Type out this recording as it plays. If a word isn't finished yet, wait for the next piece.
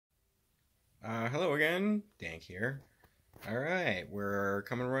Hello again, Dank here. Alright, we're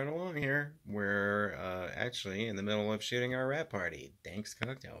coming right along here. We're actually in the middle of shooting our rap party, Dank's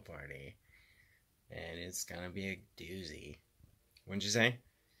cocktail party. And it's gonna be a doozy. Wouldn't you say?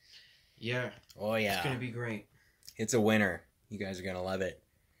 Yeah, Oh, it's yeah. gonna be great. It's a winner. You guys are gonna love it.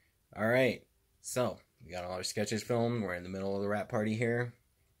 Alright, so we got all our sketches filmed. We're in the middle of the rap party here.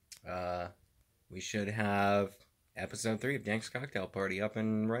 We should have episode 3 of Dank's cocktail party up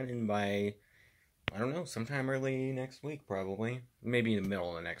and running by I don't know, sometime early next week, probably. Maybe in the middle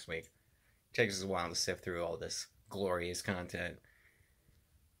of the next week. Takes us a while to sift through all this glorious content.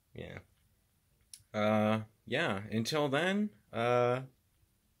 Yeah. Yeah. Until then, I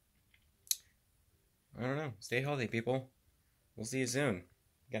don't know. Stay healthy, people. We'll see you soon.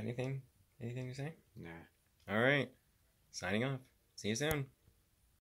 Got anything? Anything to say? Nah. All right. Signing off. See you soon.